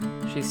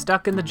She's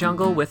stuck in the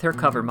jungle with her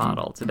cover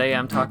model. Today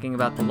I'm talking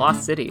about The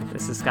Lost City.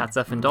 This is Scott's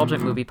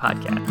Self-Indulgent Movie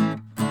Podcast.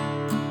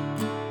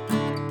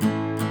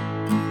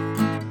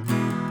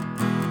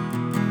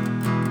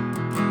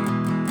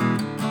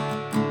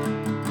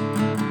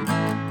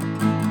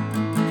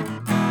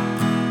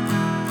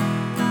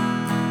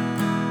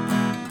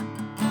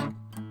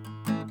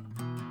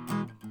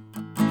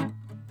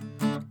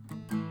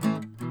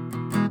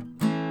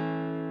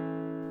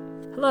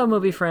 Hello,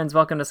 movie friends.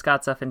 Welcome to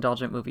Scott's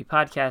Self-Indulgent Movie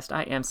Podcast.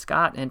 I am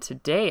Scott, and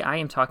today I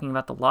am talking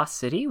about The Lost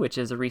City, which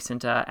is a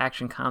recent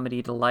action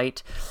comedy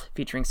delight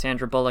featuring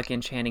Sandra Bullock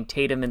and Channing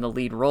Tatum in the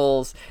lead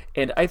roles.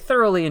 And I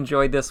thoroughly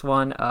enjoyed this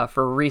one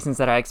for reasons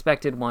that I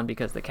expected. One,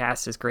 because the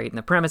cast is great and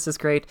the premise is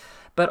great,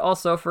 but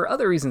also for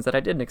other reasons that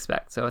I didn't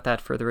expect. So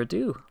without further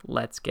ado,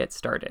 let's get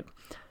started.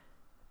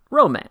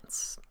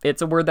 Romance.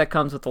 It's a word that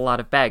comes with a lot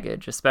of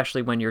baggage,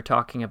 especially when you're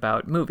talking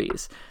about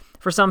movies.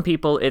 For some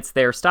people, it's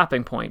their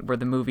stopping point, where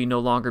the movie no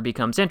longer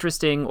becomes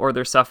interesting, or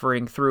they're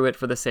suffering through it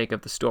for the sake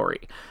of the story.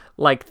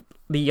 Like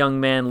the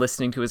young man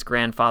listening to his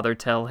grandfather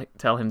tell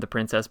him The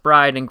Princess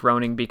Bride and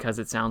groaning because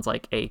it sounds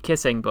like a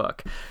kissing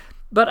book.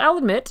 But I'll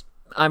admit,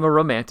 I'm a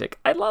romantic.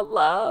 I love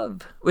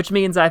love, which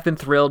means I've been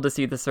thrilled to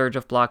see the surge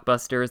of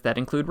blockbusters that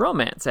include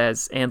romance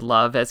and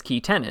love as key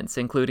tenets,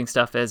 including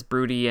stuff as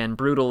broody and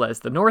brutal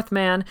as The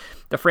Northman,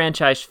 the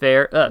franchise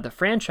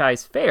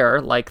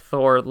fare like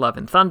Thor: Love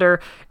and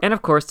Thunder, and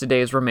of course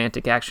today's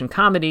romantic action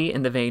comedy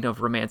in the vein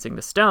of Romancing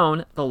the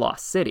Stone, The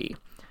Lost City.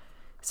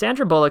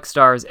 Sandra Bullock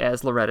stars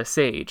as Loretta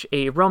Sage,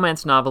 a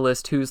romance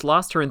novelist who's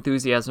lost her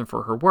enthusiasm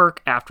for her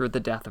work after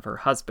the death of her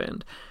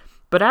husband.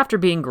 But after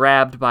being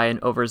grabbed by an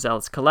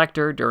overzealous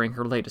collector during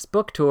her latest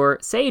book tour,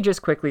 Sage is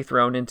quickly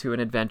thrown into an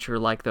adventure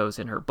like those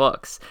in her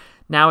books.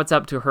 Now it's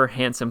up to her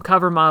handsome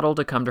cover model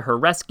to come to her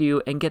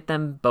rescue and get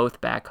them both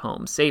back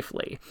home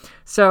safely.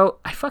 So,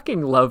 I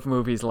fucking love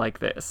movies like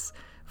this.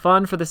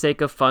 Fun for the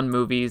sake of fun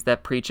movies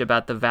that preach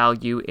about the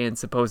value in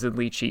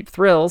supposedly cheap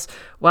thrills,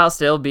 while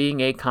still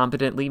being a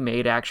competently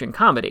made action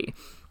comedy.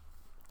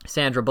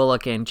 Sandra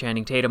Bullock and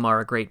Channing Tatum are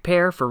a great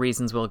pair for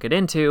reasons we'll get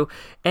into,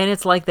 and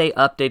it's like they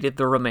updated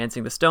the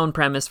Romancing the Stone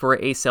premise for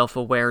a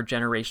self-aware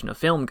generation of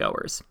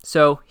filmgoers.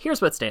 So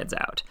here's what stands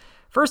out.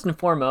 First and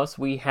foremost,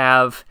 we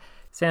have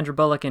Sandra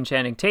Bullock and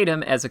Channing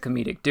Tatum as a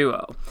comedic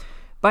duo.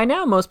 By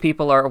now, most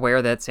people are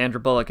aware that Sandra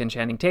Bullock and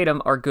Channing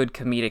Tatum are good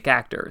comedic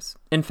actors.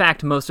 In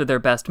fact, most of their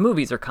best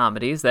movies are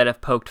comedies that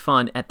have poked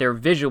fun at their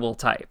visual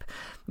type.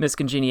 Miss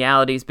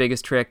Congeniality's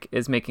biggest trick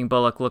is making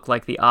Bullock look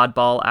like the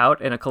oddball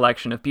out in a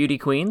collection of beauty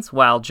queens,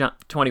 while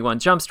 21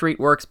 Jump Street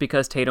works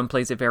because Tatum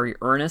plays a very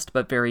earnest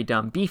but very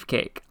dumb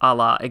beefcake, a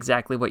la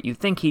exactly what you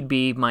think he'd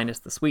be minus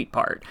the sweet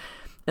part.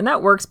 And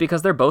that works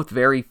because they're both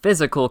very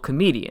physical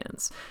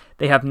comedians.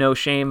 They have no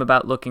shame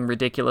about looking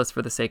ridiculous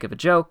for the sake of a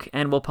joke,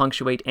 and will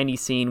punctuate any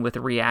scene with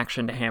a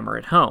reaction to hammer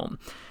it home.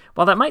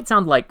 While that might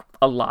sound like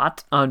a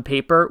lot on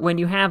paper, when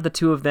you have the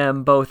two of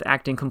them both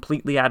acting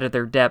completely out of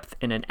their depth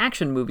in an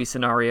action movie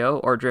scenario,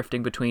 or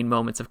drifting between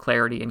moments of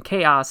clarity and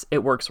chaos,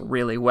 it works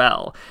really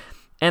well.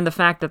 And the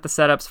fact that the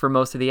setups for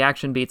most of the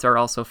action beats are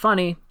also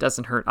funny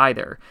doesn't hurt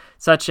either.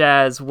 Such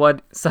as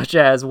what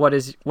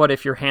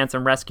if your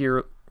handsome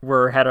rescuer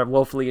had a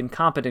woefully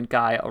incompetent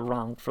guy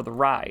along for the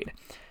ride.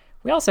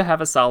 We also have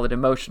a solid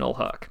emotional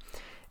hook.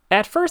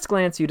 At first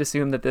glance, you'd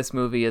assume that this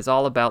movie is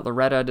all about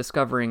Loretta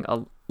discovering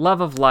a love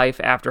of life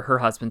after her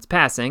husband's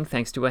passing,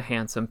 thanks to a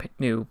handsome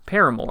new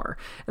paramour.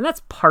 And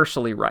that's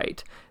partially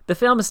right. The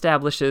film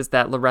establishes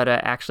that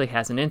Loretta actually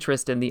has an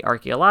interest in the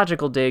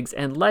archaeological digs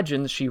and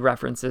legends she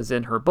references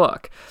in her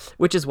book,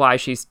 which is why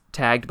she's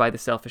tagged by the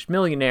selfish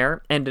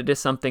millionaire, and it is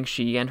something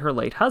she and her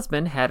late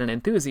husband had an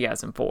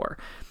enthusiasm for.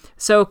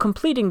 So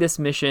completing this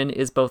mission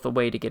is both a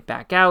way to get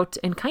back out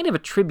and kind of a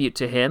tribute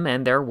to him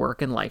and their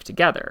work and life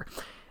together.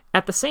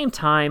 At the same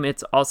time,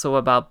 it's also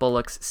about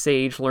Bullock's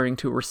Sage learning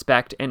to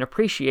respect and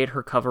appreciate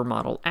her cover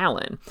model,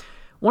 Alan.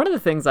 One of the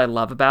things I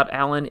love about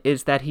Alan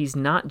is that he's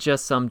not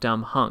just some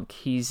dumb hunk.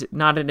 He's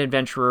not an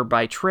adventurer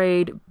by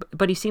trade,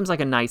 but he seems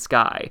like a nice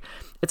guy.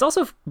 It's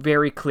also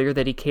very clear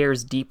that he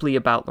cares deeply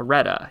about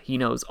Loretta. He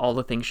knows all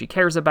the things she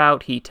cares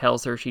about. He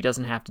tells her she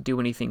doesn't have to do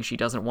anything she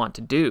doesn't want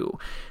to do.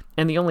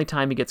 And the only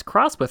time he gets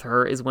cross with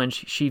her is when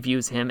she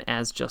views him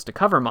as just a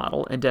cover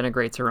model and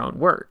denigrates her own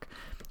work.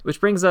 Which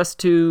brings us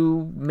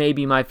to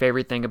maybe my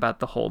favorite thing about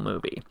the whole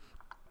movie: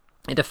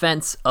 a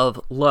defense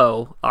of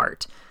low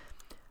art.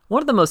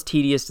 One of the most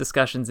tedious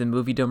discussions in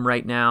moviedom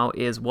right now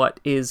is what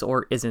is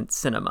or isn't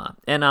cinema.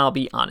 And I'll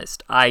be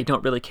honest, I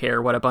don't really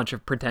care what a bunch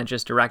of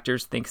pretentious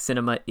directors think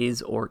cinema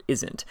is or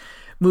isn't.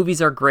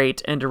 Movies are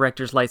great, and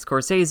directors like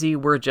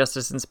Scorsese were just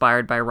as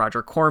inspired by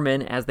Roger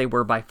Corman as they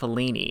were by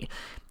Fellini.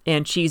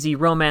 And cheesy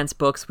romance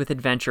books with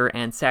adventure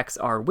and sex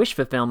are wish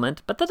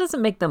fulfillment, but that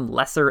doesn't make them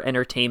lesser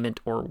entertainment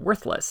or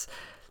worthless.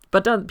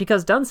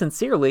 Because done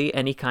sincerely,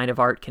 any kind of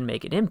art can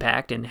make an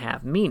impact and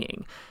have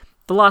meaning.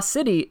 The Lost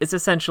City is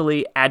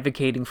essentially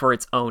advocating for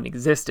its own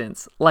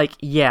existence. Like,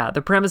 yeah,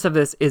 the premise of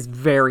this is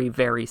very,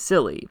 very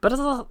silly, but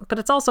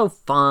it's also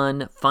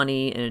fun,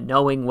 funny, in a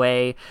knowing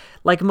way,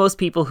 like most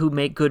people who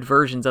make good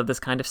versions of this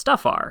kind of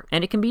stuff are,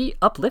 and it can be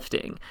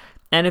uplifting.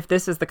 And if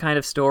this is the kind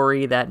of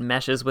story that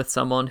meshes with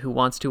someone who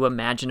wants to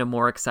imagine a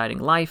more exciting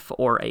life,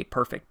 or a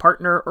perfect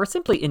partner, or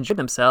simply enjoy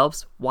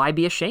themselves, why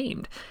be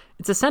ashamed?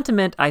 It's a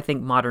sentiment I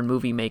think modern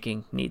movie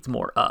making needs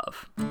more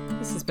of.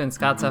 This has been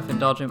Scott's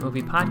Self-Indulgent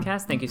Movie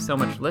Podcast. Thank you so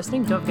much for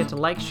listening. Don't forget to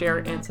like, share,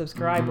 and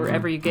subscribe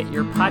wherever you get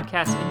your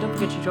podcasts. And don't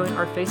forget to join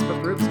our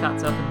Facebook group,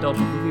 Scott's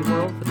Self-Indulgent Movie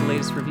World, for the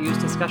latest reviews,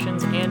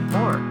 discussions, and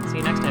more. See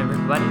you next time,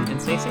 everybody,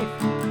 and stay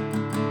safe.